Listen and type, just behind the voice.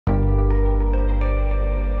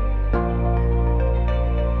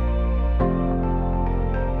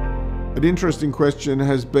An interesting question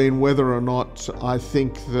has been whether or not I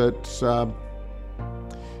think that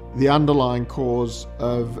the underlying cause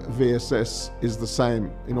of VSS is the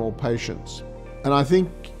same in all patients. And I think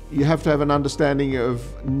you have to have an understanding of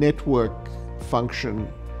network function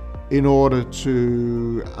in order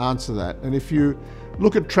to answer that. And if you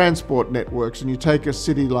look at transport networks and you take a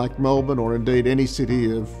city like Melbourne, or indeed any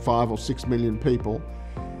city of 5 or 6 million people,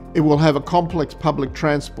 it will have a complex public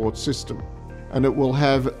transport system, and it will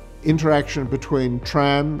have interaction between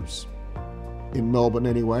trams, in Melbourne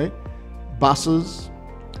anyway, buses,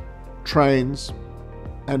 trains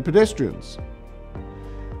and pedestrians.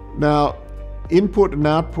 Now, input and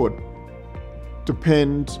output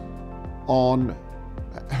depend on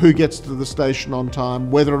who gets to the station on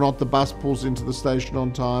time, whether or not the bus pulls into the station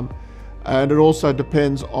on time, and it also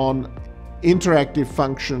depends on interactive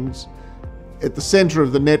functions at the center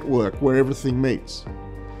of the network where everything meets.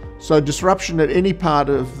 So disruption at any part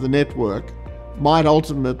of the network might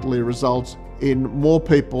ultimately result in more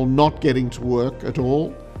people not getting to work at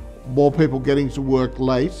all, more people getting to work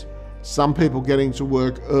late, some people getting to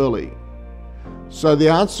work early. So the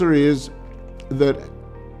answer is that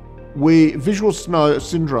visual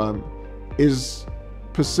syndrome is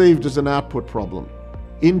perceived as an output problem.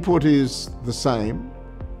 Input is the same,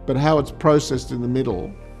 but how it's processed in the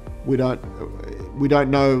middle, we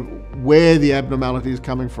don't know where the abnormality is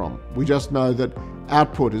coming from. We just know that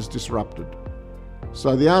output is disrupted.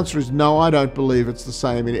 So the answer is no, I don't believe it's the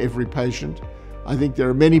same in every patient. I think there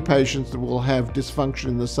are many patients that will have dysfunction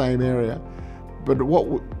in the same area, but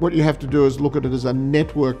what you have to do is look at it as a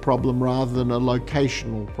network problem rather than a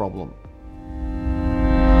locational problem.